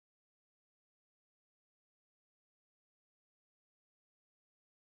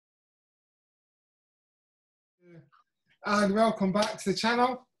And welcome back to the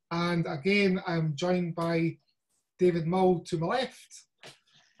channel. And again, I'm joined by David Mull to my left,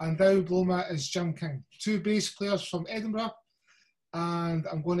 and down below me is Jim King, two bass players from Edinburgh. And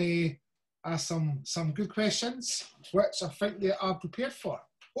I'm going to ask some good questions, which I think they are prepared for,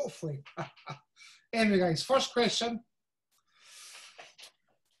 hopefully. Anyway, guys, first question.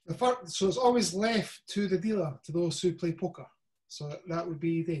 So it's always left to the dealer, to those who play poker. So that would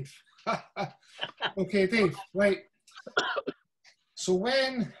be Dave. Okay, Dave, right. So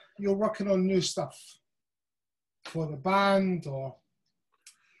when you're working on new stuff for the band or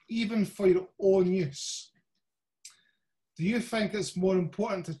even for your own use, do you think it's more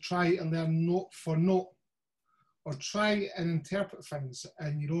important to try and learn note for note or try and interpret things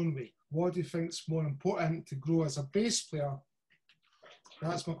in your own way? What do you think is more important to grow as a bass player?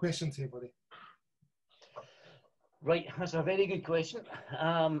 That's my question to you, buddy. Right, that's a very good question.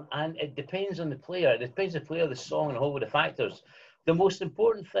 And it depends on the player. It depends on the player, the song, and all of the factors. The most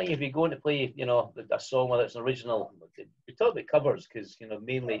important thing if you're going to play, you know, a song, whether it's an original, we talk about covers because, you know,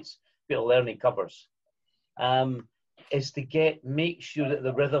 mainly it's people learning covers, is to make sure that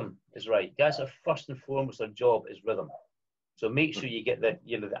the rhythm is right. Guys, are first and foremost, their job is rhythm. So make sure you get the,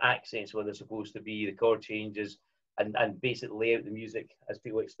 you know, the accents where they're supposed to be, the chord changes, and basically lay out the music as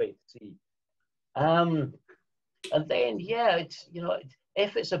people expect to see. And then, yeah, it's, you know,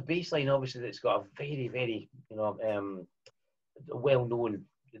 if it's a bass line, obviously, that's got a very, very, you know, well-known,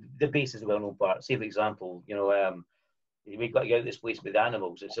 the bass is a well-known part. Say, for example, you know, we've got to get out this place with the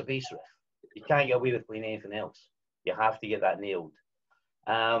Animals. It's a bass riff. You can't get away with playing anything else. You have to get that nailed.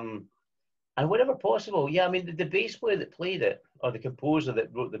 And whenever possible, yeah, I mean, the bass player that played it, or the composer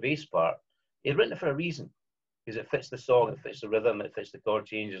that wrote the bass part, he'd written it for a reason, because it fits the song, it fits the rhythm, it fits the chord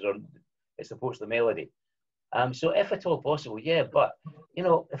changes, or it supports the melody. So if at all possible, yeah, but, you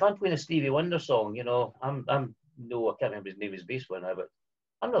know, if I'm playing a Stevie Wonder song, you know, I can't remember his name, his bass player now, but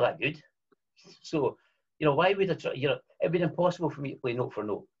I'm not that good. So, you know, why would I try, you know, it'd be impossible for me to play note for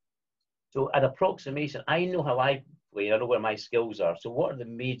note. So an approximation, I know how I play, I know where my skills are. So what are the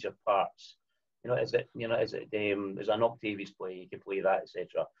major parts? You know, is it there's an octave he's playing, you can play that,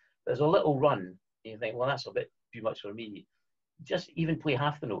 etc. There's a little run, and you think, well, that's a bit too much for me. Just even play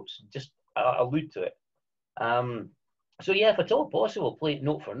half the notes, just allude to it. So yeah, if at all possible, play it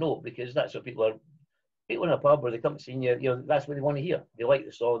note for note, because that's what people in a pub where they come to see you, you know, that's what they want to hear. They like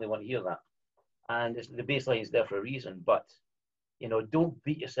the song, they want to hear that. And the bass line is there for a reason, but, you know, don't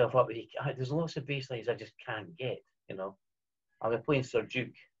beat yourself up. There's lots of bass lines I just can't get, you know. I've been playing Sir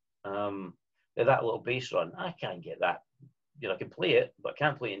Duke, that little bass run, I can't get that. You know, I can play it, but I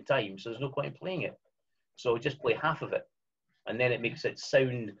can't play it in time, so there's no point in playing it. So just play half of it, and then it makes it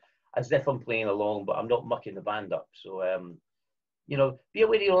sound as if I'm playing along, but I'm not mucking the band up. So, you know, be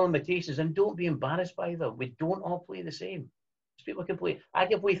aware of your limitations and don't be embarrassed by them. We don't all play the same. People can play. I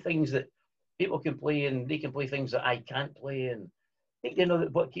can play things that people can play, and they can play things that I can't play. And I think, you know,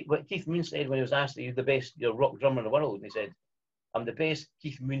 what Keith Moon said when he was asked, are you the best rock drummer in the world? And he said, I'm the best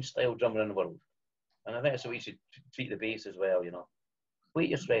Keith Moon style drummer in the world. And I think that's the way you should treat the bass as well, you know. Play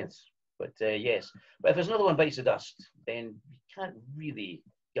your strengths. But yes, but if there's another one bites the dust, then you can't really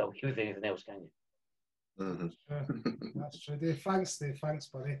get away with anything else, can you? Mm-hmm. Sure. That's true, Dave. Thanks, Dave. Thanks,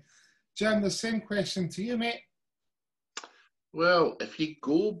 buddy. Jim, the same question to you, mate. Well, if you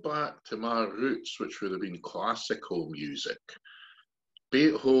go back to my roots, which would have been classical music,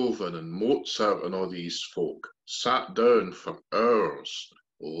 Beethoven and Mozart and all these folk sat down for hours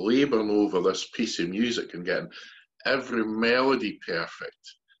labouring over this piece of music and getting every melody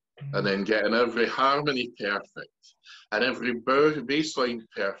perfect, and then getting every harmony perfect, and every bass line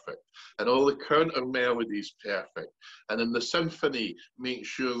perfect, and all the counter melodies perfect, and in the symphony make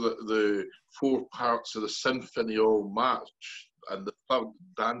sure that the four parts of the symphony all match, and the third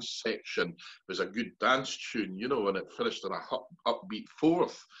dance section was a good dance tune, you know, and it finished on a upbeat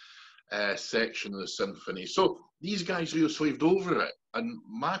fourth section of the symphony. So these guys really slaved over it, and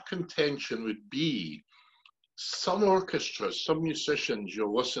my contention would be some orchestras, some musicians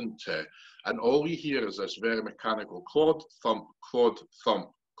you'll listen to, and all you hear is this very mechanical claude, thump,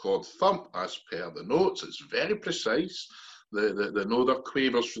 as per the notes. It's very precise. They know their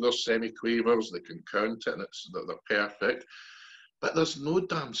quavers for their semi-quavers, they can count it, and they're perfect. But there's no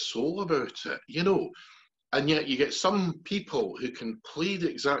damn soul about it, you know. And yet you get some people who can play the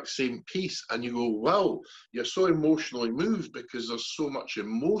exact same piece, and you go, well, you're so emotionally moved because there's so much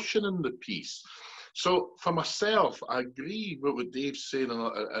emotion in the piece. So for myself, I agree with what Dave's saying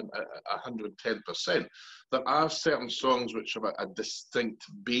 110%. There are certain songs which have a distinct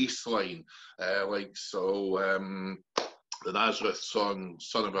bass line, the Nazareth song,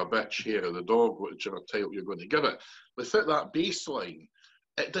 Son of a Bitch, Hair of the Dog, whichever title you're going to give it, without that bass line,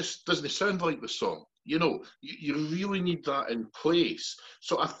 it just doesn't sound like the song. You know, you really need that in place.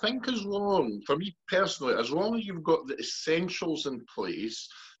 So I think as long, for me personally, as long as you've got the essentials in place,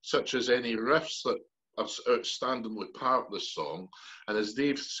 such as any riffs that are outstandingly part of the song, and as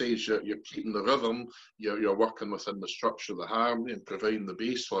Dave says, you're keeping the rhythm, you're working within the structure of the harmony and providing the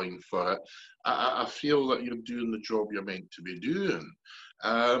bass line for it, I feel that you're doing the job you're meant to be doing.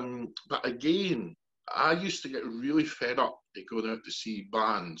 But again, I used to get really fed up at going out to see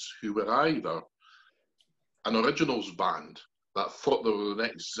bands who were either an originals band that thought they were the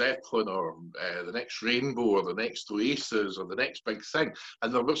next Zeppelin or the next Rainbow or the next Oasis or the next big thing,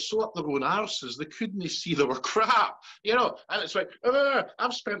 and they were so up their own arses they couldn't see they were crap, you know. And it's like,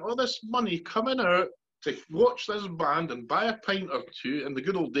 I've spent all this money coming out to watch this band and buy a pint or two, in the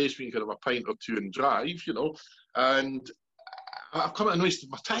good old days when you could have a pint or two and drive, you know, and I've come out and wasted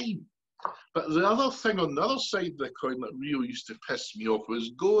my time. But the other thing on the other side of the coin that really used to piss me off was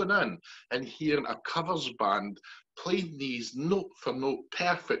going in and hearing a covers band playing these note for note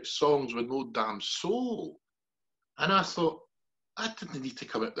perfect songs with no damn soul. And I thought, I didn't need to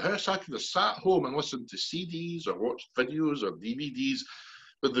come out the house. I could have sat home and listened to CDs or watched videos or DVDs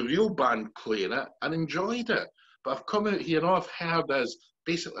with the real band playing it and enjoyed it. But I've come out here and all I've heard is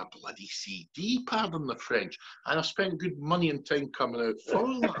basically a bloody CD, pardon the French, and I've spent good money and time coming out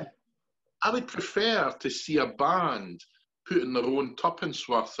for that. I would prefer to see a band putting their own tuppence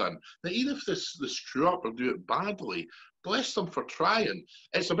worth in. Now, even if they screw up or do it badly, bless them for trying.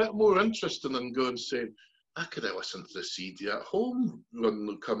 It's a bit more interesting than going saying, I could have listened to the CD at home when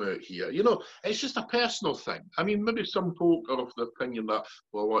they come out here. You know, it's just a personal thing. I mean, maybe some folk are of the opinion that,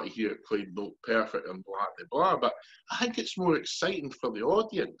 well, I want to hear it played note perfect and blah, blah, blah. But I think it's more exciting for the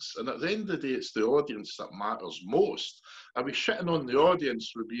audience. And at the end of the day, it's the audience that matters most. Are we shitting on the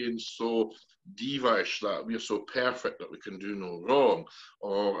audience for being so divish that we're so perfect that we can do no wrong?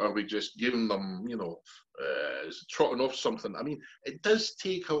 Or are we just giving them, you know, trotting off something? I mean, it does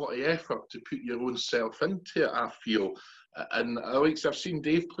take a lot of effort to put your own self into it, I feel. And like I've seen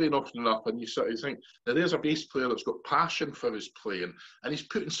Dave playing often enough, and you sort of think, now there's a bass player that's got passion for his playing, and he's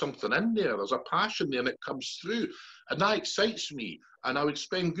putting something in there. There's a passion there, and it comes through. And that excites me. And I would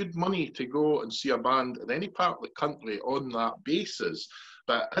spend good money to go and see a band in any part of the country on that basis.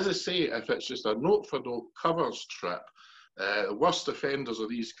 But as I say, if it's just a note-for-note covers trip, the worst offenders are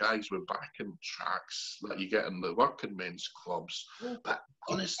these guys with backing tracks that you get in the working men's clubs. But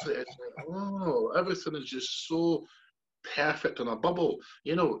honestly, it's like, oh, everything is just so perfect in a bubble.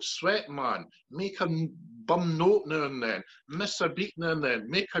 You know, Sweat Man, make a bum note now and then, miss a beat now and then,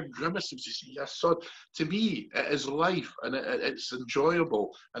 make a grimace. Yes, so to me, it is life, and it's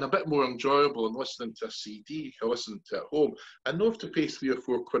enjoyable, and a bit more enjoyable than listening to a CD or listening to it at home. I know have to pay 3 or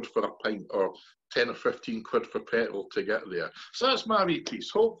 4 quid for a pint or 10 or 15 quid for petrol to get there. So that's my wee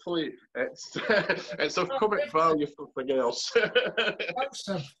piece. Hopefully it's it's of comic value for something else. Thanks,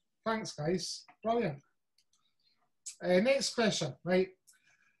 Tim. Thanks, guys. Brilliant. Next question, right?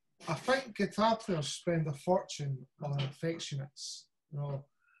 I think guitar players spend a fortune on effects units. You know,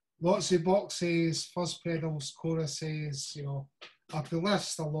 lots of boxes, fuzz pedals, choruses, you know, up the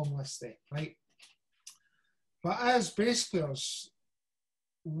list, a long list there, right? But as bass players,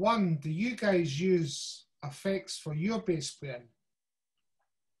 one, do you guys use effects for your bass playing?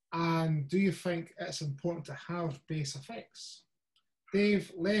 And do you think it's important to have bass effects?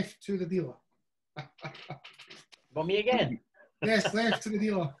 Dave, left to the dealer. Want me again? Yes, left to the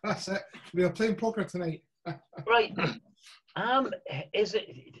dealer. That's it. We are playing poker tonight. Right. Is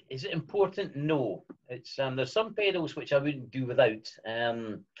it important? No. It's there's some pedals which I wouldn't do without.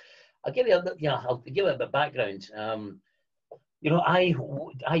 I'll give you I'll give it a bit of background. You know,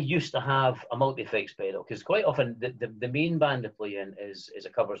 I used to have a multi-effects pedal because quite often the main band I play in is a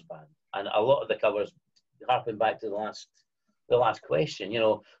covers band, and a lot of the covers harping back to the last question. You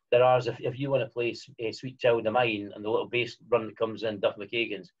know, there are if you want to play Sweet Child of Mine and the little bass run that comes in, Duff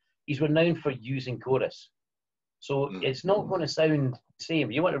McKagan's, he's renowned for using chorus. So it's not going to sound the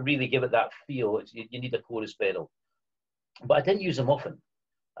same. You want to really give it that feel. You need a chorus pedal. But I didn't use them often.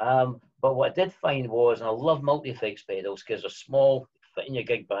 But what I did find was, and I love multi-effects pedals because they're small, fit in your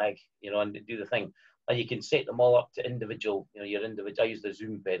gig bag, you know, and do the thing. And you can set them all up to individual, you know, your individual. I used the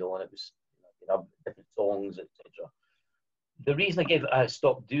Zoom pedal, and it was, you know, different songs, etc. The reason I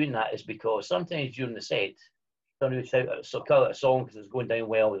stopped doing that is because sometimes during the set, somebody would shout, so call it a song because it's going down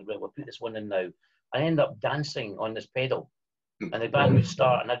well. We'll put this one in now. I end up dancing on this pedal, and the band would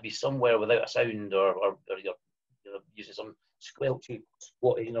start, and I'd be somewhere without a sound, or you're using some squelchy,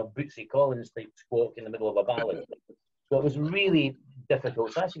 squat, you know, Bootsy Collins type squawk in the middle of a ballad. So it was really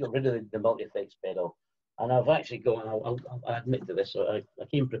difficult. So I actually got rid of the multi-effects pedal. And I've actually got, I'll admit to this, so I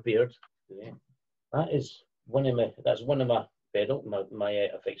came prepared today. That's one of my pedal, my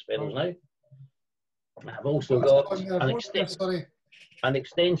effects pedals now. I've also got an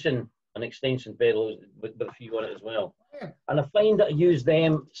extension pedal with a few on it as well. Yeah. And I find that I use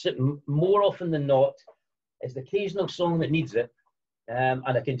them more often than not. It's the occasional song that needs it, and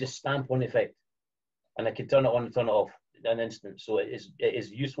I can just stamp on the effect, and I can turn it on and turn it off in an instant. So it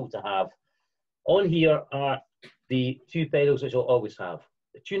is useful to have. On here are the two pedals which I'll always have.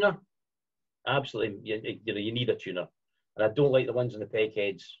 The tuner, absolutely, you need a tuner. And I don't like the ones on the peg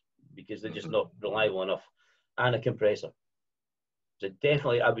heads because they're just not reliable enough. And a compressor. So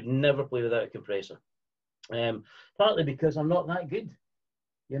definitely, I would never play without a compressor. Partly because I'm not that good,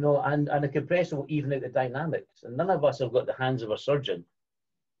 and a compressor will even out the dynamics. And none of us have got the hands of a surgeon,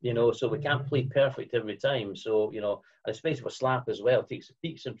 so we can't play perfect every time. So, especially for slap as well, takes the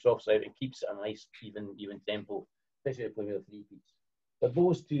peaks and troughs out and keeps it a nice, even tempo, especially if playing with a 3-piece. But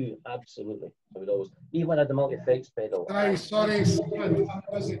those two, absolutely, I would always, even when I had the multi-effects pedal. Sorry,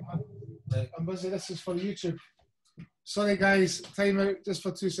 I'm busy. This is for YouTube. Sorry, guys, time out just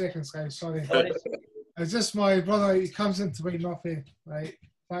for 2 seconds, guys. Sorry. It's just my brother, he comes into my nothing, right?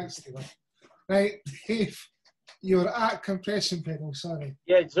 Thanks, Stephen. Right, Dave. You're at compression pedal, sorry.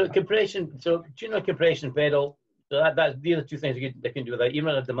 Yeah, so tuner compression pedal, so that's the other two things I can do with that.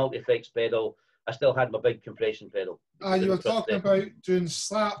 Even at the multi-effects pedal, I still had my big compression pedal. You were talking about doing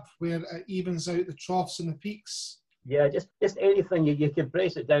slap where it evens out the troughs and the peaks. Yeah, just anything, you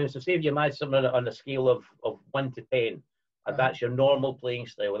compress it down. So say if you imagine something on a scale of 1 to 10, and that's your normal playing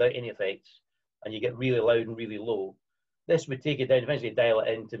style without any effects, and you get really loud and really low, this would take it down, eventually dial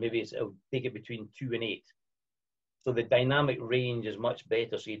it into maybe it'll take it between 2 and 8. So the dynamic range is much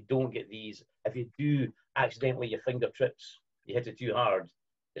better. So you don't get these, if you do accidentally your finger trips, you hit it too hard,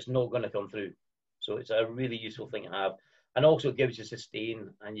 it's not going to come through. So it's a really useful thing to have. And also it gives you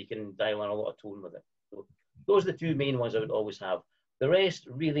sustain and you can dial in a lot of tone with it. So those are the two main ones I would always have. The rest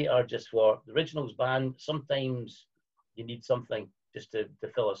really are just for the originals band. Sometimes you need something just to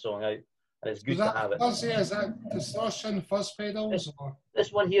fill a song out. And it's good to have it. Is that distortion, fuzz pedals?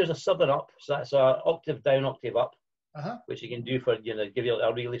 This one here is a sub and up. So that's an octave down, octave up. Which you can do for, give you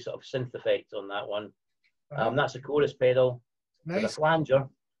a really sort of synth effect on that one. That's a chorus pedal. Nice. With a flanger.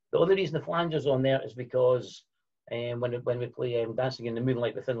 The only reason the flanger's on there is because when we play Dancing in the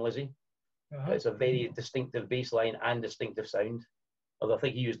Moonlight with Thin Lizzy, it's a very distinctive bass line and distinctive sound. Although I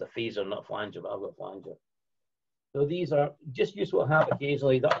think he used a phaser, not flanger, but I've got flanger. So these are just useful to have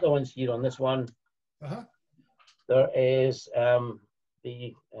occasionally. The other ones here on this one, there is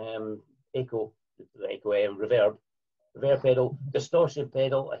the Echo reverb pedal, distortion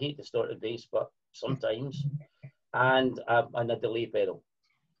pedal. I hate distorted bass, but sometimes, and a delay pedal.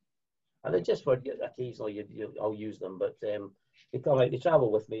 And they're just for occasionally I'll use them, but they come out, they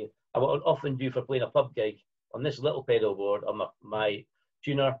travel with me. I will often do for playing a pub gig on this little pedal board on my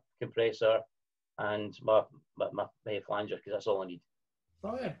tuner, compressor, and my flanger, because that's all I need.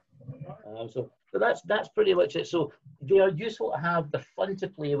 Oh yeah. So that's pretty much it. So they are useful to have. They're fun to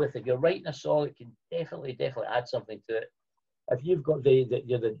play with. If you're writing a song, it can definitely add something to it. If you've got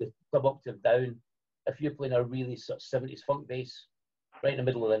the sub octave down, if you're playing a really sort of 70s funk bass right in the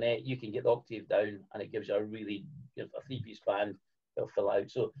middle of the net, you can get the octave down, and it gives you a really a 3-piece band. It'll fill out.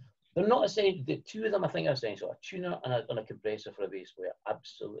 So they're not essential. The two of them I think are essential: a tuner and a compressor for a bass player.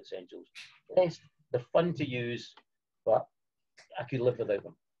 Absolute essentials. Yes, they're fun to use, but I could live without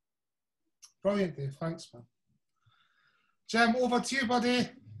them. Brilliant, Dave. Thanks, man. Jim, over to you, buddy.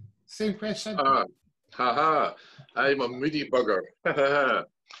 Same question. I'm a moody bugger.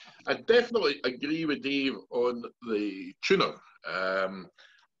 I definitely agree with Dave on the tuner.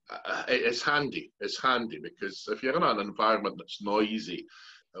 It's handy. It's handy because if you're in an environment that's noisy,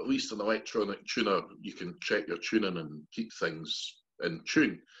 at least an electronic tuner, you can check your tuning and keep things in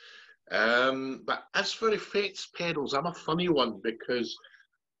tune. But as for effects pedals, I'm a funny one because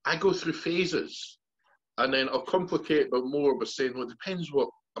I go through phases, and then I'll complicate it more by saying, well, it depends what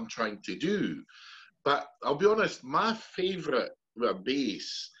I'm trying to do. But I'll be honest, my favourite with a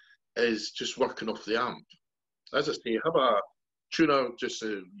bass is just working off the amp. As I say, have a tuner just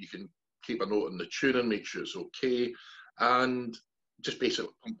so you can keep a note on the tuning, make sure it's okay, and just basically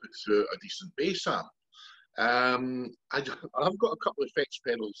pump it through a decent bass amp. I've got a couple of effects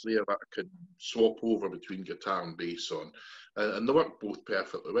pedals there that I can swap over between guitar and bass on, and they work both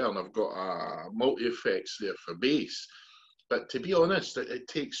perfectly well. And I've got a multi-effects there for bass. But to be honest, it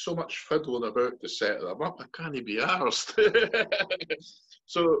takes so much fiddling about to set them up, I can't be arsed.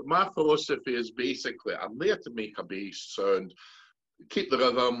 So my philosophy is basically, I'm there to make a bass sound, keep the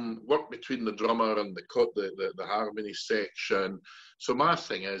rhythm, work between the drummer and the harmony section. So my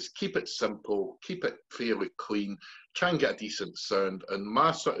thing is, keep it simple, keep it fairly clean, try and get a decent sound. And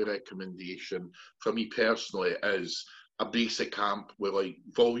my sort of recommendation for me personally is a basic amp with like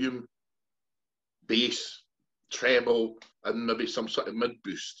volume, bass, treble, and maybe some sort of mid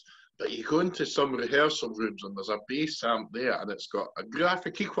boost. But you go into some rehearsal rooms and there's a bass amp there and it's got a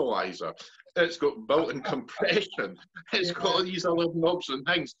graphic equalizer, it's got built-in compression, it's got all these other knobs and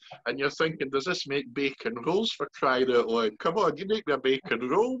things, and you're thinking, does this make bacon rolls for crying out loud? Come on, you make me a bacon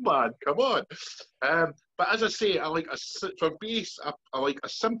roll, man, come on. But as I say, for bass, I like a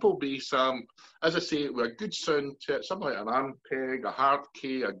simple bass amp, as I say, with a good sound to it, something like an Ampeg, a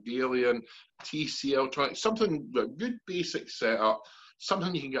Hardkey, a Galeon, TC Electronic, something with a good basic setup,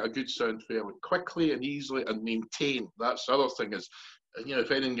 something you can get a good sound fairly quickly and easily and maintain. That's the other thing is, you know, if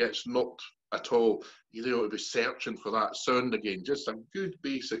anything gets knocked at all, you don't have to be searching for that sound again. Just a good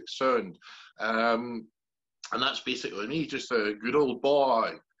basic sound. And that's basically me, just a good old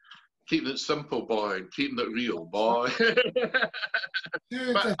boy. Keeping it simple, boy. Keeping it real, boy.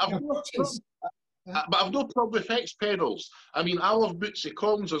 But I've no problem with effects pedals. I mean, I love Bootsy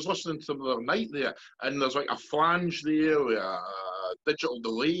Collins. I was listening to them the other night there, and there's like a flange there with a digital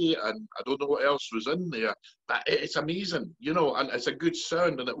delay, and I don't know what else was in there. But it's amazing, you know, and it's a good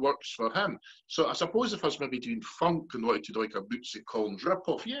sound, and it works for him. So I suppose if I was maybe doing funk and wanted to do like a Bootsy Collins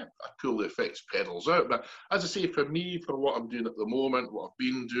rip-off, yeah, I'd pull the effects pedals out. But as I say, for me, for what I'm doing at the moment, what I've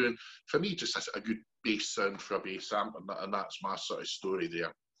been doing, for me, just a good bass sound for a bass amp, and that's my sort of story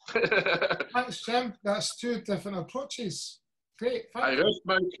there. Thanks, Jim. That's two different approaches. Great. I rest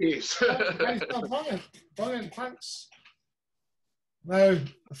my case. Brilliant. Brilliant. Thanks. Now,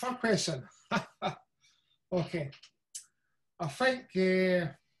 the third question. Okay. I think,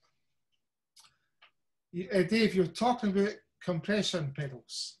 Dave, you're talking about compression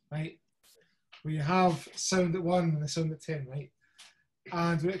pedals, right? We have sound at 1 and the sound at 10, right?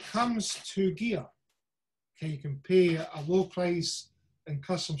 And when it comes to gear, okay, you can pay a low price and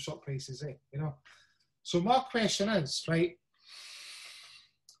custom shop prices, you know. So my question is, right,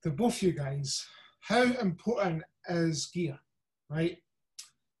 to both you guys, how important is gear, right?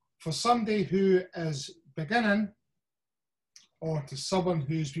 For somebody who is beginning, or to someone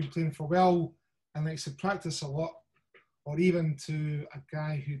who's been playing for a while and likes to practice a lot, or even to a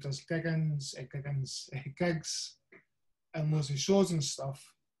guy who does gigs and loads of shows and stuff,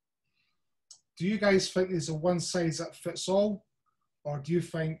 do you guys think there's a one size that fits all? Or do you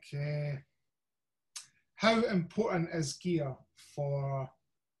think, how important is gear for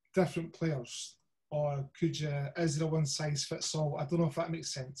different players? Or is there a one size fits all? I don't know if that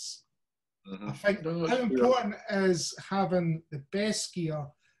makes sense. Mm-hmm. I think how important is having the best gear,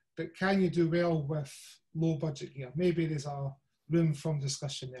 but can you do well with low budget gear? Maybe there's a room for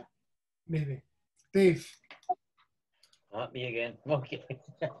discussion there. Maybe. Dave? Not me again. Okay.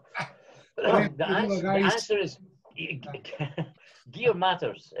 The answer is gear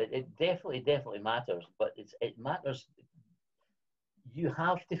matters. It definitely matters, but it matters. You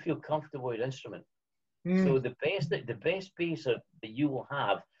have to feel comfortable with your instrument. So the best bass that you will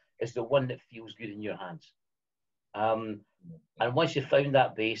have is the one that feels good in your hands. And once you've found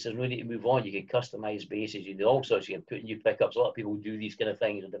that bass and ready to move on, you can customize basses. You do all sorts. You can put new pickups. A lot of people do these kind of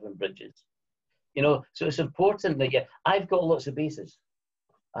things on different bridges. You know, so it's important that I've got lots of basses.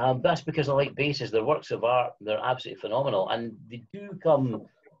 That's because I like basses. They're works of art. They're absolutely phenomenal. And they do come,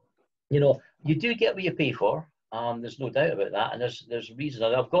 you know, you do get what you pay for. There's no doubt about that. And there's reasons.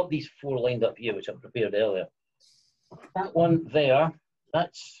 I've got these 4 lined up here, which I prepared earlier. That one there,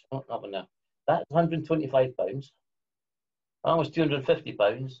 that's, oh, that one there. That's £125. That was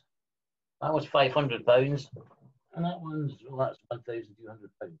 £250. That was £500. And that one's, well, that's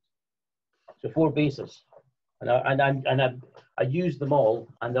 £1,200. So 4 basses. And I use them all,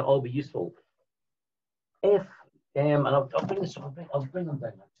 and they'll all be useful. If and I'll bring this. I'll bring them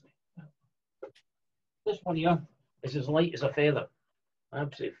down actually. This one here is as light as a feather,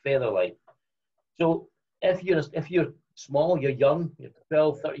 absolutely feather light. So if you're small, you're young, you're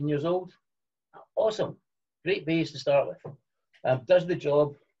 12, 13 years old, awesome, great bass to start with. Does the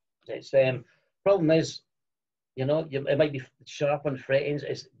job. It's problem is, you know, it might be sharp on frettings.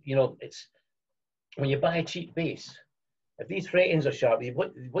 It's when you buy a cheap bass, if these frettings are sharp,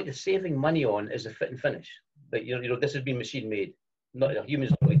 what you're saving money on is the fit and finish. But this has been machine made, not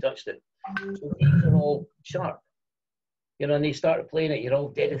humans have really touched it. So these are all sharp. You know, and they start playing it, you're all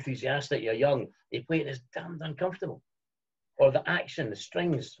dead enthusiastic, you're young, they play it, it's damned uncomfortable. or the action, the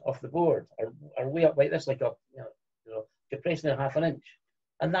strings off the board are way up like this, like you're pressing a half an inch,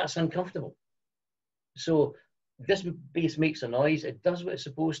 and that's uncomfortable. So this bass makes a noise. It does what it's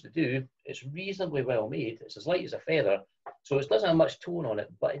supposed to do. It's reasonably well made. It's as light as a feather, so it doesn't have much tone on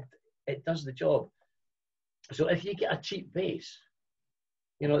it, but it does the job. So if you get a cheap bass,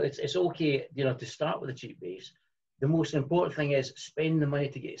 it's okay, to start with a cheap bass. The most important thing is spend the money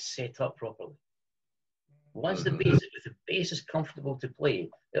to get it set up properly. Once the bass is comfortable to play,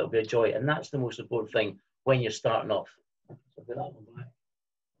 it'll be a joy, and that's the most important thing when you're starting off. So put that one back.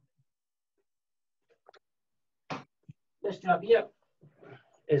 This chap here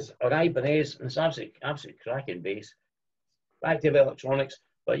is an Ibanez, and it's absolutely cracking bass. Active electronics,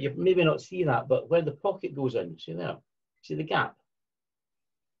 but you maybe not see that, but where the pocket goes in, see there? See the gap?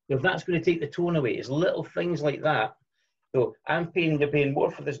 If that's going to take the tone away, it's little things like that. So you're paying more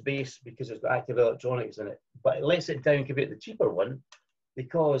for this bass because it's got active electronics in it, but it lets it down compared to the cheaper one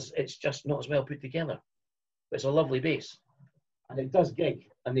because it's just not as well put together. But it's a lovely bass, and it does gig,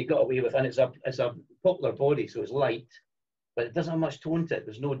 and they got away with, and it's a popular body, so it's light, but it doesn't have much tone to it.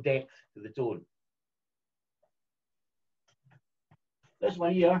 There's no depth to the tone. This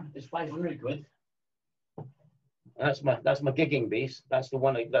one here is 500 quid. That's my gigging bass. That's the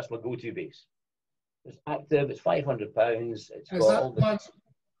one. That's my go-to bass. It's active. It's £500.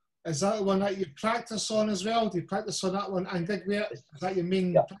 Is that the one that you practice on as well? Do you practice on that one and gig with it? Is that your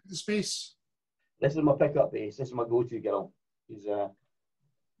main practice bass? This is my pickup bass. This is my go-to girl. And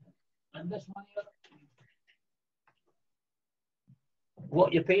this one here.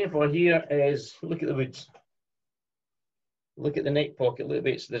 What you're paying for here is, look at the woods. Look at the neck pocket. Look at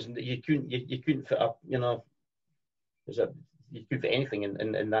it. You couldn't fit up. You could fit anything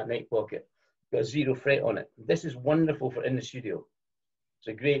in that neck pocket. Got a 0 fret on it. This is wonderful for in the studio.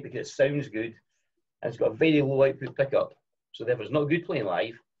 It's great because it sounds good, and it's got a very low output pickup. So therefore, it's not good playing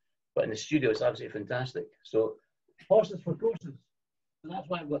live, but in the studio, it's absolutely fantastic. So horses for courses. So that's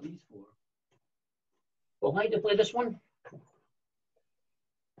why I've got these four. Well, why do I play this one?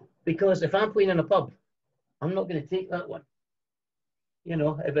 Because if I'm playing in a pub, I'm not going to take that one.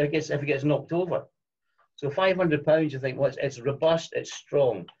 If it gets knocked over. So £500, you think, well, it's robust, it's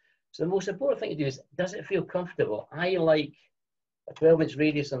strong. So the most important thing to do is, does it feel comfortable? I like a 12-inch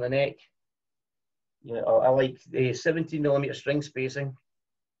radius on the neck. I like the 17mm string spacing.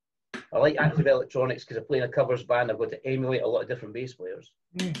 I like active electronics because I play in a covers band. I've got to emulate a lot of different bass players.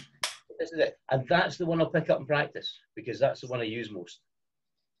 This is it. And that's the one I'll pick up and practice because that's the one I use most.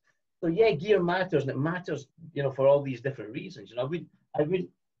 So yeah, gear matters, and it matters, for all these different reasons. I wouldn't play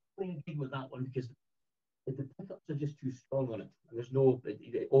a gig with that one because the pickups are just too strong on it, and there's no,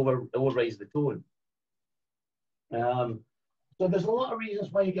 it overrides the tone. So there's a lot of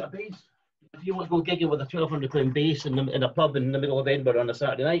reasons why you get a bass. If you want to go gigging with a £1,200 bass in a pub in the middle of Edinburgh on a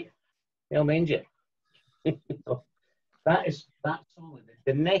Saturday night, I'll mend you. That's solid.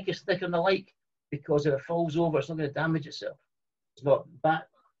 The neck is thicker than I like because if it falls over, it's not going to damage itself. It's not that.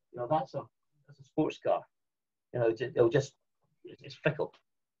 That's a sports car. It's fickle.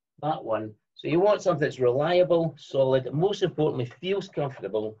 That one. So you want something that's reliable, solid, most importantly, feels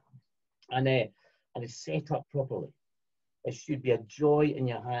comfortable, and is set up properly. It should be a joy in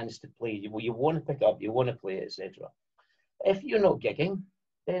your hands to play. You want to pick up, you want to play, etc. If you're not gigging,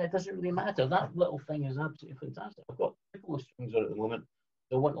 then it doesn't really matter. That little thing is absolutely fantastic. I've got piccolo strings on at the moment.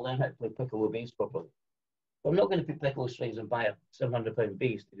 So I want to learn how to play piccolo bass properly. But I'm not going to put piccolo strings and buy a £700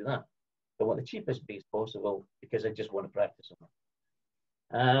 bass to do that. I want the cheapest bass possible because I just want to practice on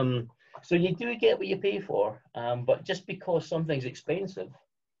it. So you do get what you pay for, but just because something's expensive,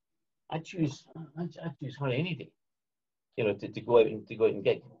 I choose her any day, to go out and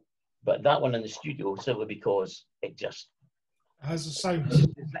gig. But that one in the studio simply because it just has a sound.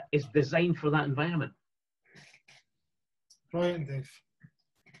 It's designed for that environment. Brilliant, Dave.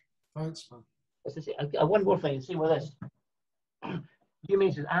 Thanks, man. One more thing. See with this. You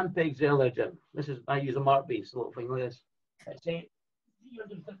mentioned Ampegs earlier, Jim. I use a Mark bass, a little thing like this. It's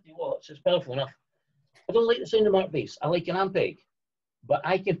 350 watts. It's powerful enough. I don't like the sound of Mark bass. I like an Ampeg, but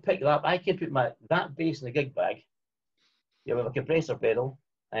I can pick that up. I can put that bass in the gig bag, with a compressor pedal,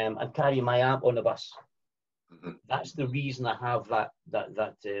 and carry my amp on the bus. That's the reason I have that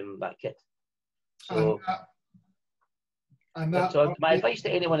kit. So my advice to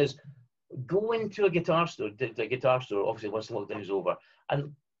anyone is go into a guitar store, obviously once lockdown is over,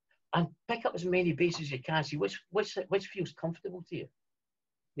 and pick up as many basses as you can. See which feels comfortable to you,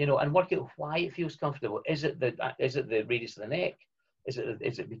 and work out why it feels comfortable. Is it the radius of the neck? Is it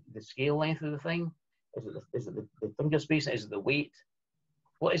the scale length of the thing? Is it the finger spacing? Is it the weight?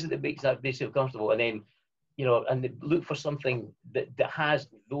 What is it that makes that bass feel comfortable? And then, you know, and look for something that has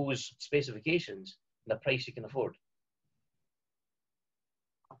those specifications and a price you can afford.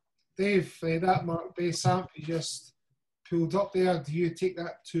 Dave, that Mark bass amp you just pulled up there, do you take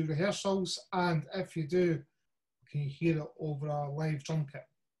that to rehearsals? And if you do, can you hear it over a live drum kit?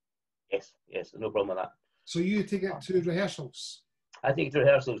 Yes, yes, no problem with that. So you take it to rehearsals? I take it to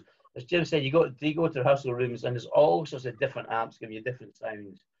rehearsals. As Jim said, you go to rehearsal rooms and there's all sorts of different amps giving you different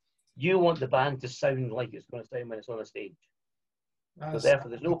sounds. You want the band to sound like it's going to sound when it's on a stage. So therefore,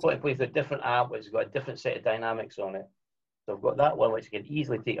 there's no point in playing with a different amp which has got a different set of dynamics on it. So I've got that one which I can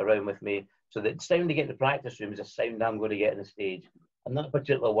easily take around with me. So the sound to get in the practice room is a sound I'm going to get on the stage. And that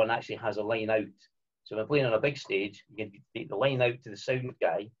particular one actually has a line out. So if I'm playing on a big stage, you can take the line out to the sound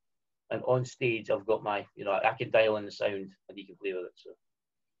guy. And on stage, I've got my, you know, I can dial in the sound and he can play with it.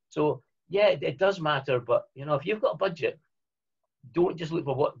 So yeah, it does matter. But, you know, if you've got a budget, don't just look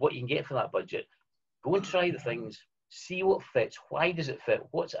for what you can get for that budget. Go and try the things, see what fits. Why does it fit?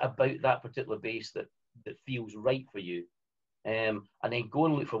 What's it about that particular bass that feels right for you? And then go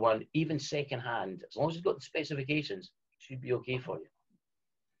and look for one, even second hand. As long as it's got the specifications, it should be okay for you.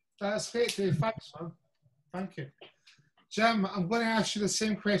 That's great, Dave. Thanks, man. Thank you. Jim, I'm going to ask you the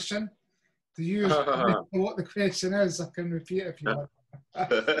same question. Do you know what the question is? I can repeat it if you want.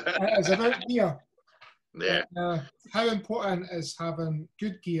 It's about gear. Yeah. How important is having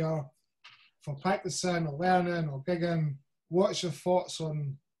good gear for practicing or learning or gigging? What's your thoughts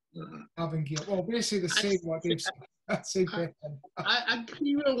on having gear? Well, basically the same what Dave said. Same question. I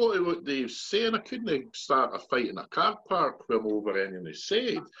agree with a lot of what Dave's saying. I couldn't start a fight in a car park with him over anything he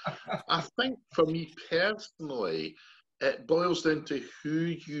said. I think for me personally, it boils down to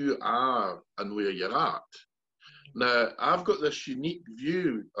who you are and where you're at. Now, I've got this unique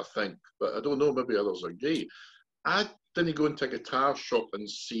view, I think, but I don't know, maybe others agree. I didn't go into a guitar shop and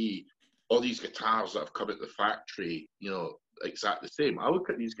see all these guitars that have come out the factory, you know, exactly the same. I look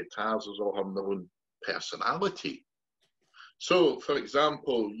at these guitars as all having their own personality. So, for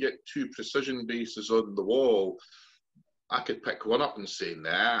example, you get two precision basses on the wall. I could pick one up and say,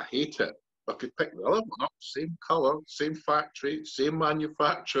 nah, I hate it. I could pick the other one up, same colour, same factory, same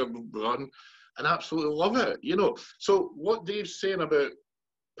manufacturer run, and absolutely love it, you know. So what Dave's saying about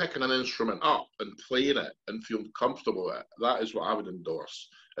picking an instrument up and playing it and feeling comfortable with it, that is what I would endorse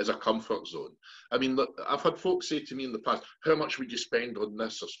as a comfort zone. I mean, look, I've had folks say to me in the past, how much would you spend on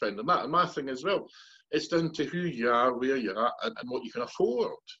this or spend on that? And my thing as well, it's down to who you are, where you're at, and what you can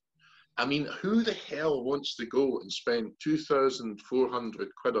afford. I mean, who the hell wants to go and spend 2,400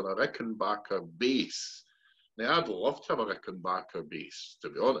 quid on a Rickenbacker bass? Now, I'd love to have a Rickenbacker bass, to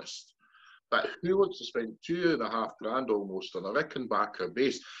be honest. But who wants to spend $2.5 grand almost on a Rickenbacker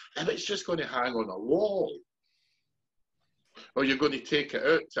bass if it's just going to hang on a wall? Or you're going to take it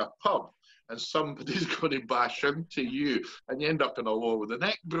out to a pub and somebody's going to bash into you and you end up in a wall with the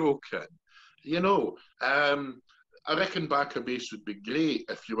neck broken. You know, a Rickenbacker bass would be great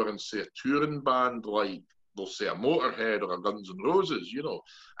if you were in, say, a touring band like, we'll say, a Motorhead or a Guns N' Roses, you know,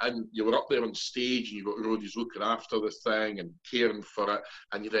 and you were up there on stage and you've got roadies looking after the thing and caring for it,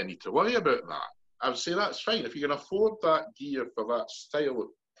 and you don't need to worry about that. I would say that's fine. If you can afford that gear for that style of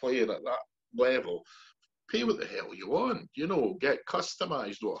playing at that level, pay what the hell you want, you know, get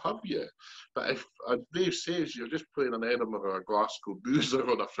customised, what have you. But if, as Dave says, you're just playing an Edinburgh or a Glasgow boozer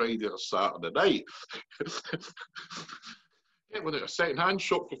on a Friday or Saturday night, get one at a second-hand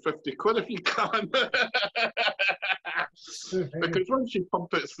shop for 50 quid if you can. Because once you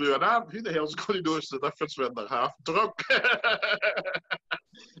pump it through an amp, who the hell's going to notice the difference when they're half drunk?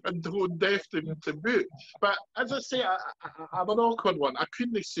 And tone deaf to boot. But as I say, I'm an awkward one. I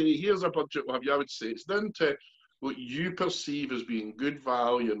couldn't say, here's a budget, what have you? I would say it's down to what you perceive as being good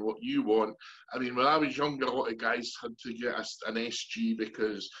value and what you want. I mean, when I was younger, a lot of guys had to get an SG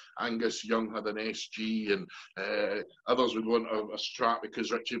because Angus Young had an SG, and others would want a Strat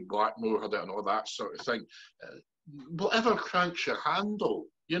because Richard Blackmore had it and all that sort of thing. Whatever cranks your handle,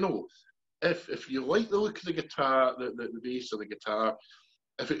 you know, if you like the look of the guitar, the bass of the guitar,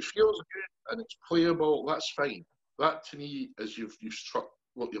 if it feels good and it's playable, that's fine. That to me is you've struck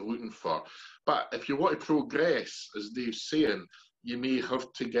what you're looking for. But if you want to progress, as Dave's saying, you may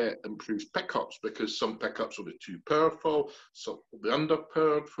have to get improved pickups because some pickups will be too powerful, some will be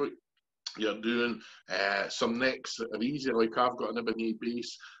underpowered for what you're doing. Some necks that are easy, like I've got an Ebony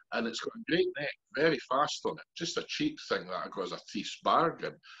bass, and it's got a great neck, very fast on it. Just a cheap thing that I got as a thief's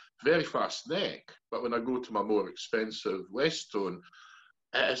bargain. Very fast neck. But when I go to my more expensive West Tone,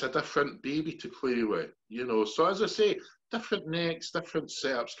 it's a different baby to play with, you know. So as I say, different necks, different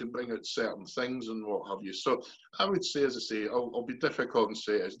setups can bring out certain things and what have you. So I would say, as I say, I'll be difficult and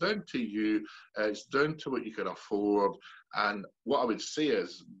say it's down to you, it's down to what you can afford. And what I would say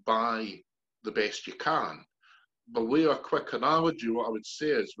is buy the best you can. By way of a quick analogy, what I would say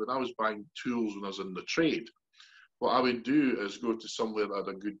is when I was buying tools when I was in the trade, what I would do is go to somewhere that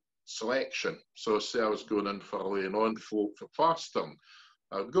had a good selection. So say I was going in for a laying on float for plastering.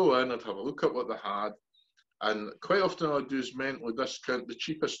 I'd go in, I'd have a look at what they had, and quite often what I'd do is mentally discount the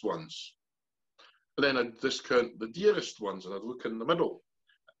cheapest ones. And then I'd discount the dearest ones and I'd look in the middle.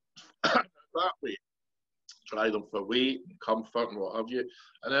 That way, try them for weight and comfort and what have you.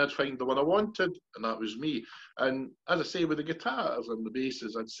 And then I'd find the one I wanted, and that was me. And as I say, with the guitars and the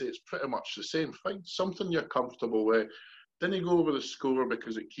basses, I'd say it's pretty much the same. Find something you're comfortable with. Then you go over the score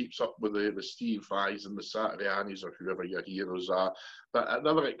because it keeps up with the Steve Vais and the Satrianis or whoever your heroes are. But at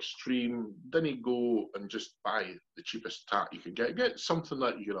another extreme, then you go and just buy the cheapest tat you can get. Get something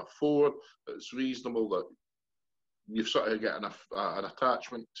that you can afford, that's reasonable, that you've sort of get an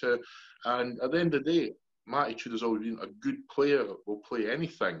attachment to. And at the end of the day, my attitude has always been a good player will play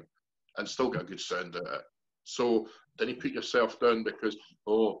anything and still get a good sound out of it. So then you put yourself down because,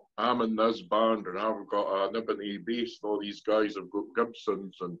 oh, I'm in this band and I've got an ebony bass and all these guys have got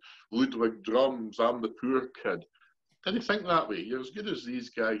Gibsons and Ludwig drums, I'm the poor kid. Then you think that way. You're as good as these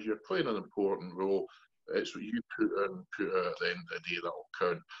guys, you're playing an important role. It's what you put in, put out at the end of the day that'll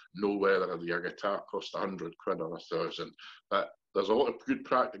count. No whether your guitar costs 100 quid or 1,000. But there's a lot of good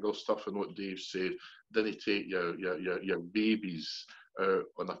practical stuff in what Dave said. Then you take your babies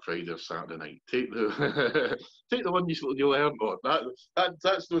on a Friday or Saturday night. Take the take the one you learn on.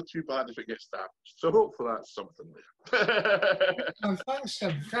 That's not too bad if it gets damaged. So hopefully that's something there. And thanks,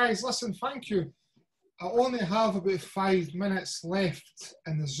 Tim. Guys, listen, thank you. I only have about 5 minutes left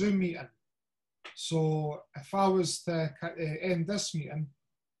in the Zoom meeting. So if I was to end this meeting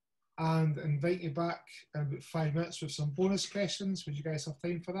and invite you back in about 5 minutes with some bonus questions, would you guys have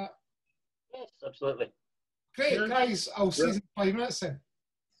time for that? Yes, absolutely. Great, yeah. Guys, I'll see you in 5 minutes then.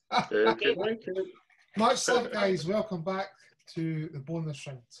 Okay, thank you. Much love, guys. Welcome back to the bonus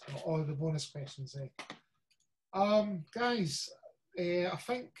round, or the bonus questions. Guys, I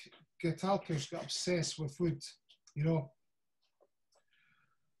think guitar players got obsessed with wood, you know.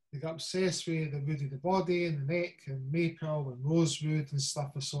 They got obsessed with the wood of the body and the neck and maple and rosewood and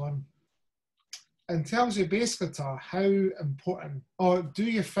stuff and so on. In terms of bass guitar, how important, or do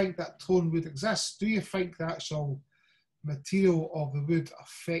you think that tone wood exists? Do you think the actual material of the wood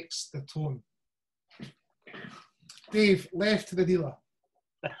affects the tone? Dave, left to the dealer.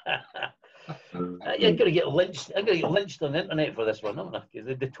 I'm going to get lynched. I'm going to get lynched on the internet for this one, haven't I?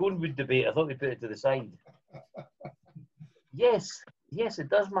 Because the tone wood debate, I thought we put it to the side. Yes, it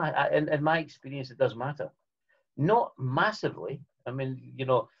does matter. In my experience, it does matter. Not massively. I mean, you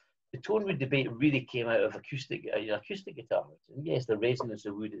know, the tone wood debate really came out of acoustic guitars. And yes, the resonance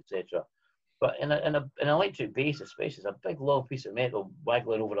of wood, etc. But in an electric bass, especially, it's a big long piece of metal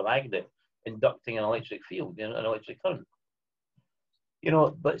waggling over a magnet, inducting an electric field, you know, an electric current. You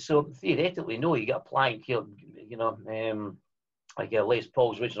know, but so theoretically, no, you get a plank here, you know, like a Les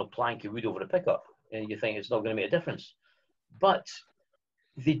Paul's original plank of wood over a pickup, and you think it's not going to make a difference. But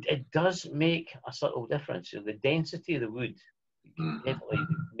it does make a subtle difference. So the density of the wood can definitely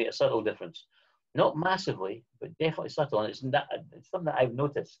make a subtle difference. Not massively, but definitely subtle. And it's something that I've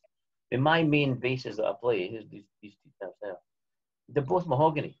noticed. In my main basses that I play, these two types there, they're both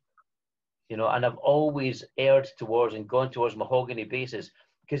mahogany. You know, and I've always erred towards and gone towards mahogany basses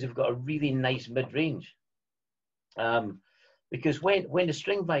because they've got a really nice mid-range. Because when the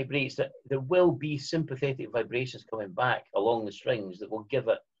string vibrates, there will be sympathetic vibrations coming back along the strings that will give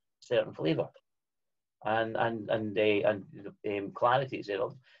it certain flavour and clarity, etc.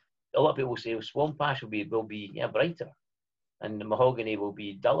 A lot of people say Swamp Ash will be brighter, and the mahogany will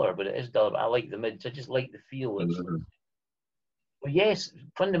be duller, but it is duller. But I like the mids. I just like the feel. Well, yes,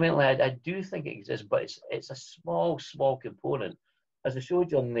 fundamentally, I do think it exists, but it's a small component. As I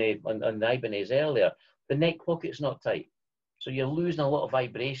showed you on the Ibanez earlier, the neck pocket's not tight. So you're losing a lot of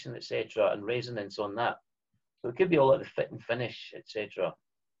vibration, etc., and resonance on that. So it could be all at the fit and finish, etc.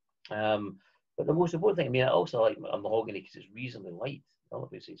 But the most important thing, I mean, I also like a mahogany because it's reasonably light.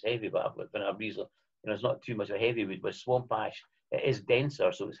 Obviously, it's heavy, but I've been a reason, you know, it's not too much of a heavy wood. With Swamp Ash, it is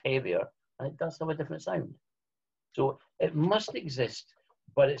denser, so it's heavier, and it does have a different sound. So it must exist,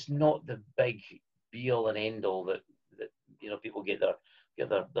 but it's not the big be all and end all that you know people get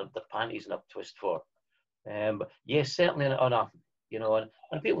their panties in a twist for. But yes, certainly on a, you know,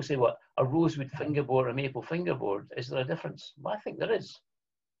 and people say, what, a rosewood fingerboard or a maple fingerboard, is there a difference? Well, I think there is.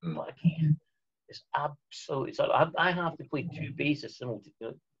 But again, It's absolutely. So I have to play two basses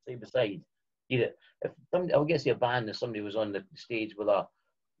simultaneously, side by side. Either if somebody, I would get to a band and somebody was on the stage with a,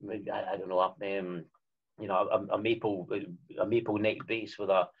 I don't know, you know, a maple neck bass with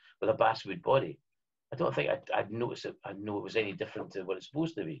a basswood body. I don't think I'd notice it. I'd know it was any different to what it's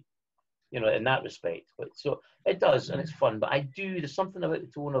supposed to be, you know, in that respect. But so it does, and it's fun. But I do. There's something about the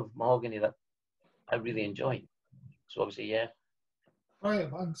tone of mahogany that I really enjoy. So obviously, yeah.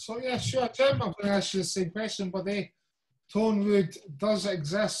 Right, man. So yeah, sure, Jim, I'm going to ask you the same question, but the tone wood does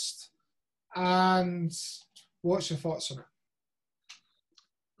exist, and what's your thoughts on it?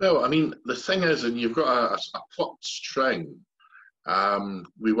 Well, I mean, the thing is, and you've got a plucked string.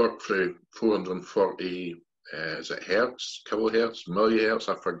 We work for 440, is it hertz, kilohertz, millihertz,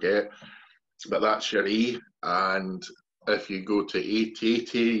 I forget, but that's your E. And if you go to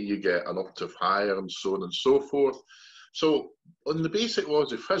 880, you get an octave higher, and so on and so forth. So on the basic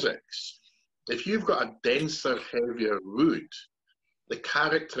laws of physics, if you've got a denser, heavier wood, the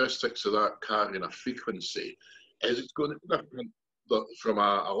characteristics of that carrying a frequency is it's going to be different from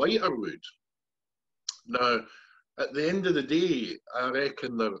a lighter wood. Now, at the end of the day, I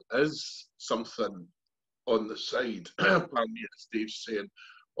reckon there is something on the side, pardon me, as Dave's saying,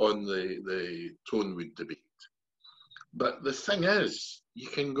 on the tone wood debate. But the thing is, you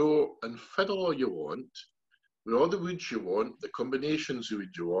can go and fiddle all you want, with all the woods you want, the combinations of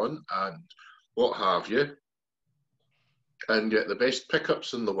wood you want, and what have you, and get the best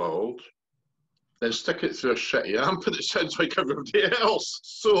pickups in the world, then stick it through a shitty amp and it sounds like everybody else.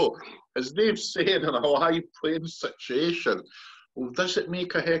 So, as Dave's saying, in a live playing situation, well, does it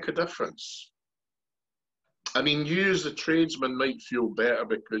make a heck of a difference? I mean, you as a tradesman might feel better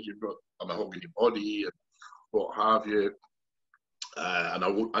because you've got a mahogany body and what have you, and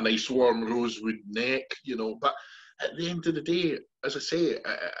a nice warm rosewood neck, you know, but at the end of the day, as I say,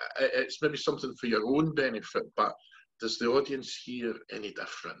 it's maybe something for your own benefit, but does the audience hear any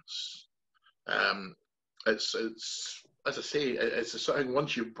difference? It's as I say, it's a something,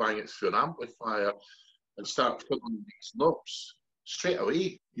 once you bang it through an amplifier and start fiddling these knobs, straight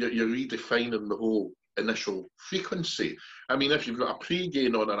away you're redefining the whole initial frequency. I mean, if you've got a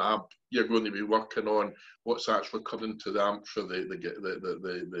pre-gain on an amp, you're going to be working on what's actually coming to the amp for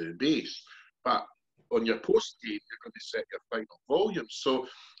the bass. But on your post-gain, you're going to set your final volume. So,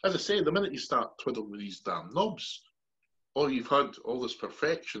 as I say, the minute you start twiddling with these damn knobs, all you've had, all this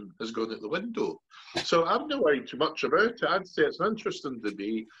perfection, has gone out the window. So I'm not worried too much about it. I'd say it's an interesting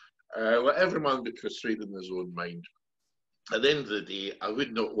debate. Let every man be persuaded in his own mind. At the end of the day, I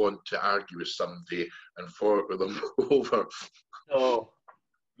would not want to argue with somebody and fought with them over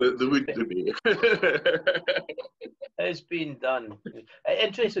the wood debate. It's been done.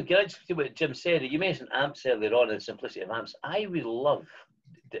 Interesting. Can I just say what Jim said? You mentioned amps earlier on and the simplicity of amps. I would love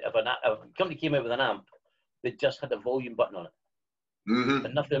if a company came out with an amp that just had a volume button on it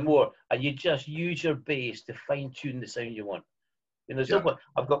and nothing more, and you just use your bass to fine tune the sound you want. You know, there's no point.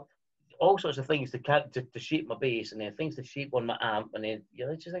 I've got all sorts of things to shape my bass, and then things to shape on my amp, and then you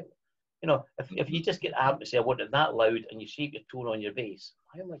know, just think, you know, if you just get amp to say I want it that loud, and you shape your tone on your bass,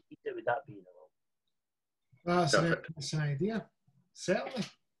 how much easier would that be in the world? That's an interesting idea. Certainly.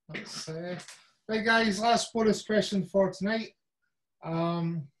 That's, right, guys, last bonus question for tonight.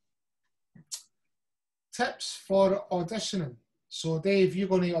 Tips for auditioning. So, Dave, you're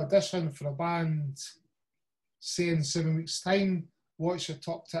going to audition for a band, say in 7 weeks' time. What's your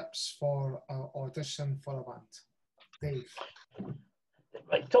top tips for audition for a band? Dave?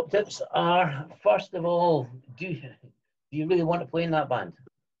 Right, top tips are, first of all, do you really want to play in that band?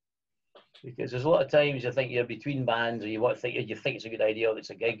 Because there's a lot of times you think you're between bands, or you think it's a good idea, or it's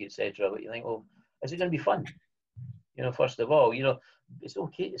a gig, etc. But you think, well, is it going to be fun? You know, first of all, you know, it's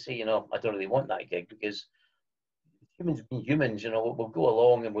okay to say, you know, I don't really want that gig, because humans being humans, you know, we'll go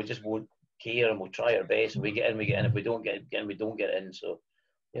along and we just won't care, and we'll try our best, and we get in, we get in. If we don't get in, we don't get in. So,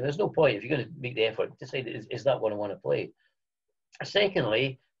 you know, there's no point. If you're going to make the effort, decide, is that what I want to play?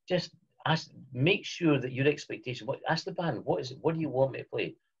 Secondly, just make sure that your expectation. Ask the band, what is it? What do you want me to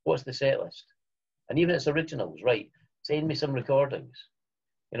play? What's the set list? And even if it's originals, right? Send me some recordings,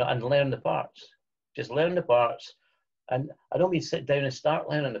 you know, and learn the parts. Just learn the parts. And I don't mean sit down and start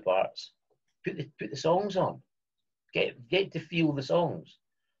learning the parts. Put the songs on. Get to feel the songs.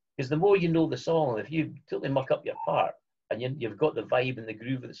 Because the more you know the song, if you totally muck up your part and you've got the vibe and the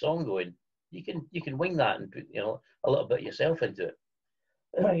groove of the song going, you can wing that and put, you know, a little bit of yourself into it.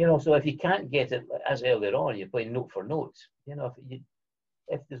 You know, so if you can't get it as earlier on, you're playing note for note. You know,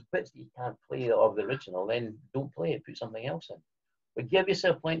 if there's bits that you can't play of the original, then don't play it. Put something else in. But give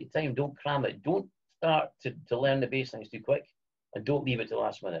yourself plenty of time. Don't cram it. Don't start to learn the bass things too quick, and don't leave it to the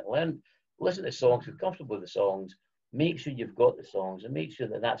last minute. listen to songs, feel comfortable with the songs, make sure you've got the songs, and make sure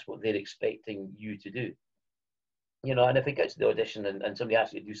that that's what they're expecting you to do. You know, and if it gets to the audition and somebody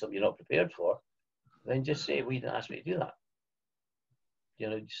asks you to do something you're not prepared for, then just say, well, you didn't ask me to do that. You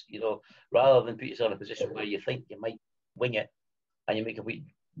know, just, you know, rather than put yourself in a position where you think you might wing it and you make a wee,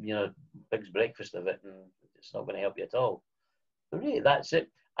 you know, big's breakfast of it, and it's not going to help you at all. But really, that's it.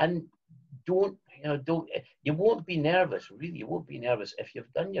 And don't, you know, you won't be nervous, really, you won't be nervous if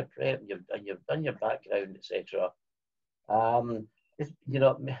you've done your prep and you've done your background, etc. You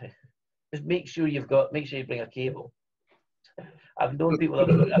know, just make sure you bring a cable. I've known people that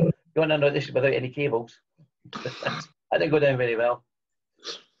have gone on audition without any cables. That didn't go down very well.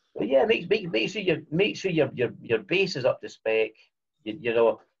 But yeah, make sure your bass is up to spec. You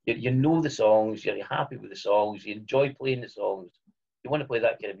know the songs. You're happy with the songs. You enjoy playing the songs. You want to play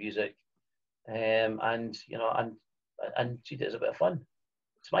that kind of music, and you know, and treat it as a bit of fun.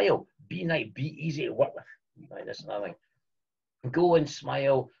 Smile. Be nice. Be easy to work with. Right, that's another thing. Go and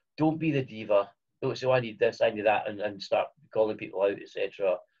smile. Don't be the diva. Don't say, oh, I need this, I need that, and start calling people out,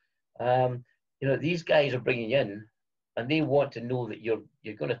 etc. You know, these guys are bringing you in, and they want to know that you're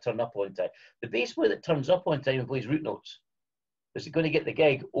going to turn up on time. The bass player that turns up on time and plays root notes is going to get the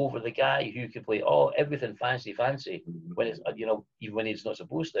gig over the guy who can play everything fancy when it's, you know, even when he's not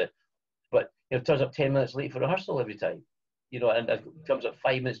supposed to. But, you know, turns up 10 minutes late for rehearsal every time, you know, and comes up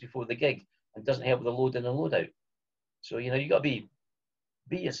 5 minutes before the gig and doesn't help with the load in and load out. So, you know, you got to be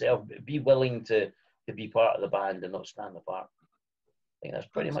yourself, be willing to be part of the band and not stand apart. I think that's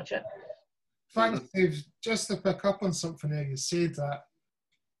pretty much it. Thanks, Dave. Just to pick up on something there, you said that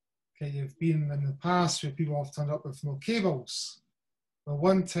you've been in the past where people have turned up with no cables. Well,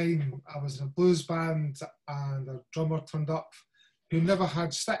 one time I was in a blues band and a drummer turned up who never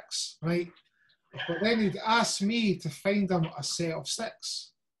had sticks, right? But then he'd asked me to find him a set of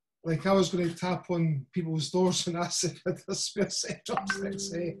sticks. Like I was going to tap on people's doors and ask if I had a spare set of drumsticks.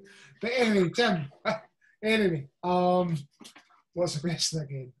 But anyway, Jim, what's the question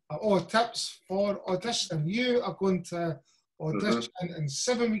again? Tips for auditioning. You are going to audition in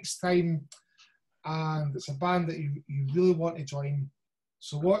 7 weeks' time, and it's a band that you really want to join.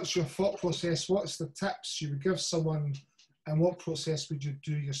 So what's your thought process? What's the tips you would give someone, and what process would you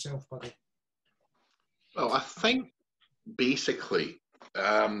do yourself, buddy? Well, I think basically,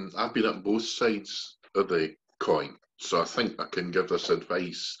 I've been at both sides of the coin, so I think I can give this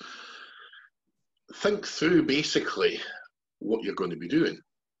advice. Think through basically what you're going to be doing,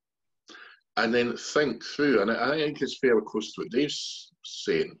 and then think through, and I think it's fairly close to what Dave's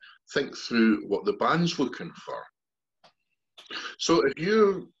saying, think through what the band's looking for. So if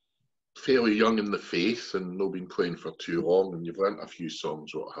you're fairly young in the faith and not been playing for too long and you've learnt a few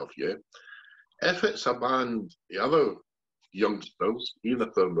songs, what have you, if it's a band, the other youngsters, even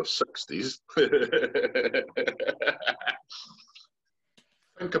if they're in their 60s,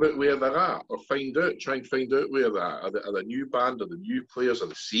 think about where they're at, or try and find out where they're at. Are they a new band? Are they new players? Are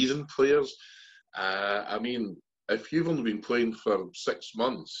they seasoned players? I mean, if you've only been playing for 6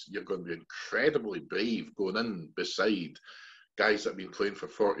 months, you're going to be incredibly brave going in beside guys that have been playing for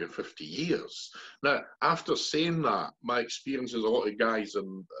 40 or 50 years. Now, after saying that, my experience is a lot of guys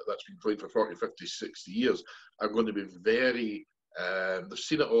that's been playing for 40, 50, 60 years are going to be very, they've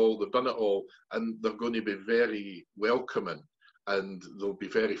seen it all, they've done it all, and they're going to be very welcoming, and they'll be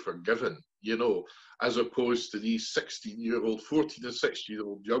very forgiving, you know, as opposed to these 16-year-old, 14 and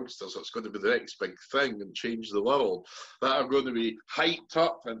 16-year-old youngsters that's going to be the next big thing and change the world, that are going to be hyped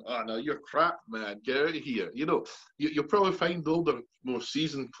up and, oh no, you're crap, man, get out of here. You know, you'll probably find older, more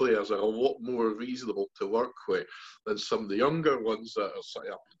seasoned players are a lot more reasonable to work with than some of the younger ones that are sort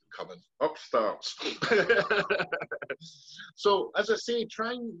of up and coming upstarts. So, as I say,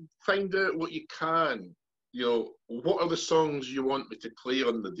 try and find out what you can. You know, what are the songs you want me to play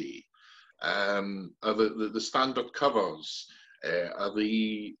on the day? Are the standard covers? Are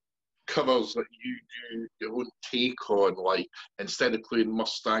the covers that you do your own take on, like instead of playing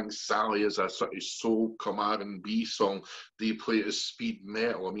Mustang Sally as a sort of soul come R&B song, do you play it as speed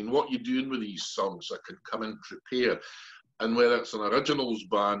metal? I mean, what are you doing with these songs? I can come in prepared. And whether it's an originals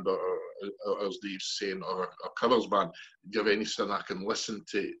band or as Dave's saying, or a covers band, do you have anything I can listen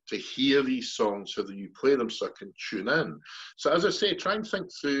to hear these songs so that you play them so I can tune in? So as I say, try and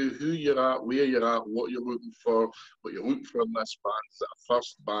think through who you're at, where you're at, what you're looking for, what you're looking for in this band. Is it a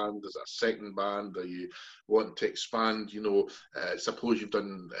first band? Is it a second band? Are you wanting to expand? You know, suppose you've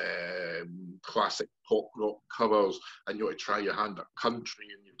done classic pop rock covers and you want to try your hand at country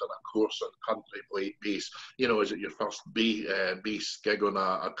and you've done a course on country bass. You know, is it your first bass gig on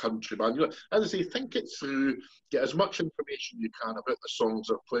a country band? can. You know, as I say, think it through, get as much information you can about the songs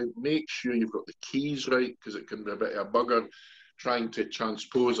they're playing, make sure you've got the keys right, because it can be a bit of a bugger trying to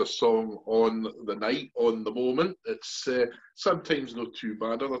transpose a song on the night, on the moment. It's sometimes not too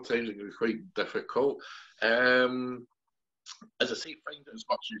bad, other times it can be quite difficult. As I say, find it as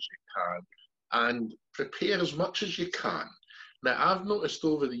much as you can and prepare as much as you can. Now, I've noticed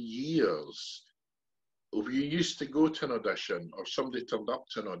over the years, if you used to go to an audition or somebody turned up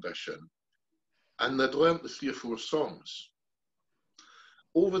to an audition and they'd learnt the 3 or 4 songs.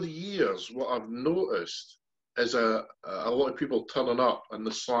 Over the years, what I've noticed is a lot of people turning up and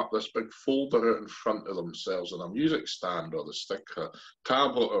they slap this big folder out in front of themselves on a music stand, or they stick a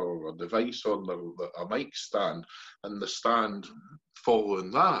tablet or a device on a mic stand, and the stand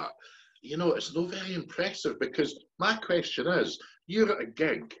following that. You know, it's not very impressive, because my question is, you're at a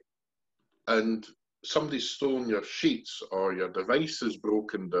gig and somebody's stolen your sheets, or your device is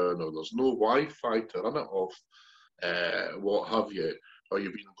broken down, or there's no Wi-Fi to run it off, what have you, or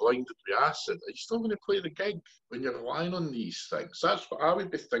you've been blinded with acid, are you still going to play the gig when you're relying on these things? That's what I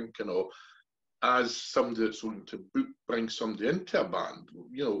would be thinking of as somebody that's going to bring somebody into a band.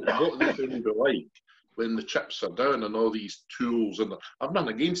 You know, what are they going to be like when the chips are down and all these tools? And I'm not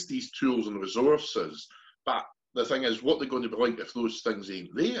against these tools and resources, but the thing is, what they're going to be like if those things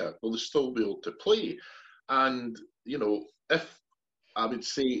ain't there? Will they still be able to play? And, you know, if I would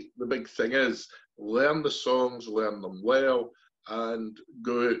say the big thing is learn the songs, learn them well, and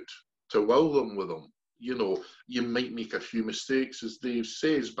go out to will them with them. You know, you might make a few mistakes, as Dave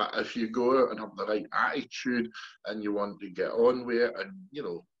says, but if you go out and have the right attitude and you want to get on with it and, you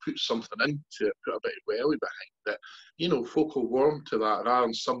know, put something into it, put a bit of welly behind it, you know, folk will warm to that, rather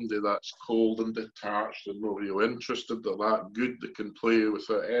than somebody that's cold and detached and not really interested, they're that good, they can play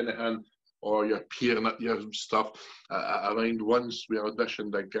without anything, or you're peering at your stuff. I mind once we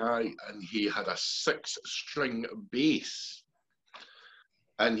auditioned a guy and he had a 6-string bass.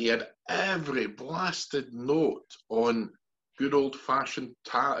 And he had every blasted note on good old-fashioned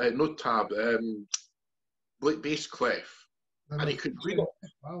bass clef, and he could read it.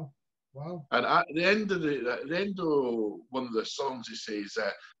 Wow, wow! And at the end of one of the songs, he says,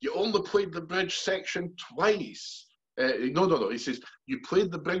 "You only played the bridge section twice." No. He says, "You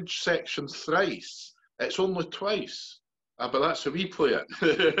played the bridge section thrice. It's only twice." But that's how we play it.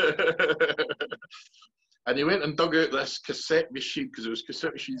 And he went and dug out this cassette machine, because it was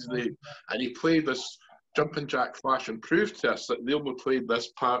cassette machine's name, and he played this Jumping Jack Flash and proved to us that they only played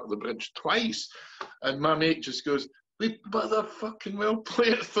this part of the bridge twice. And my mate just goes, "We motherfucking well play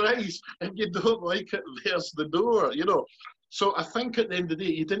it thrice. If you don't like it, there's the door," you know. So I think at the end of the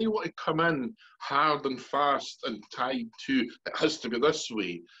day, you didn't want to come in hard and fast and tied to, it has to be this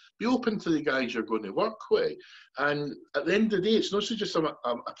way. Be open to the guys you're going to work with. And at the end of the day, it's not so just a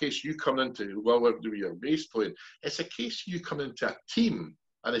case you come into, well, we're doing your bass playing. It's a case you come into a team,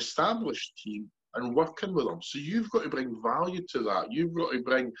 an established team, and working with them. So you've got to bring value to that. You've got to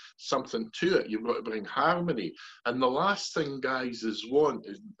bring something to it. You've got to bring harmony. And the last thing guys want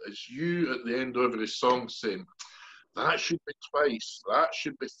is you at the end of every song saying, "That should be twice, that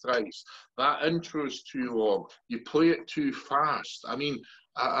should be thrice, that intro is too long, you play it too fast." I mean,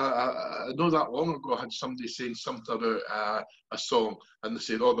 I know that long ago I had somebody saying something about a song, and they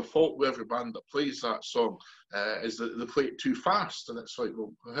said, "Oh, the fault with every band that plays that song is that they play it too fast." And it's like,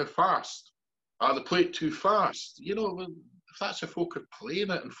 well, how fast? They play it too fast. You know, if that's how folk are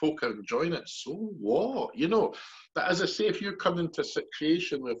playing it and folk are enjoying it, so what? You know, but as I say, if you're coming into a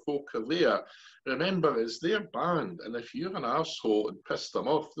situation where folk are there, remember, it's their band, and if you're an arsehole and piss them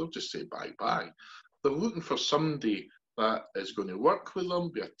off, they'll just say bye-bye. They're looking for somebody that is going to work with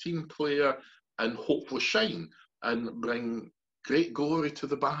them, be a team player, and hopefully shine and bring great glory to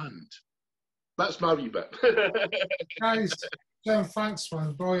the band. That's my wee bit. Guys, Jim, thanks,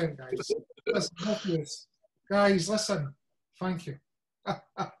 man. Brilliant, guys. Listen, guys, listen. Thank you.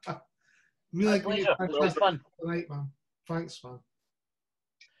 Really great. Fantastic fun tonight, man. Thanks, man.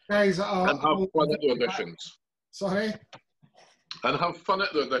 Guys, and have fun at the auditions. Sorry? And have fun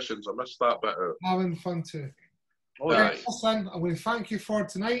at the auditions. I missed that bit out. Having fun too. Oh, Right, listen, I'm going to thank you for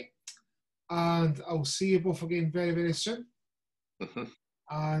tonight, and I'll see you both again very, very soon. And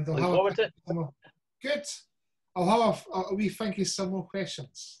I'll Look forward to it. Good. I'll have a wee thank you some more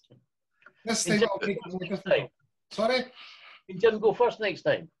questions. This time I'll make it more difficult. Sorry? Can Jim go first next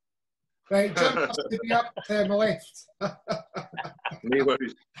time? Right, Jim has to be up to my left. No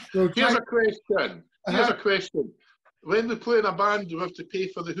worries. So, Here's a question. A question. When we play in a band, do we have to pay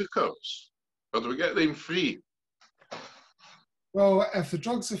for the hookers? Or do we get them free? Well, if the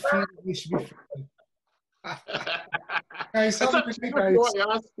drugs are free, they should be free. Guys, have a good night,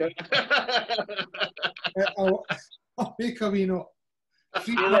 guys. I'll make a wee note.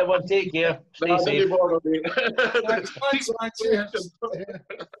 See you later, everyone. Take care. Stay safe. Bother me. Thanks, cheers.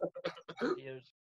 Cheers.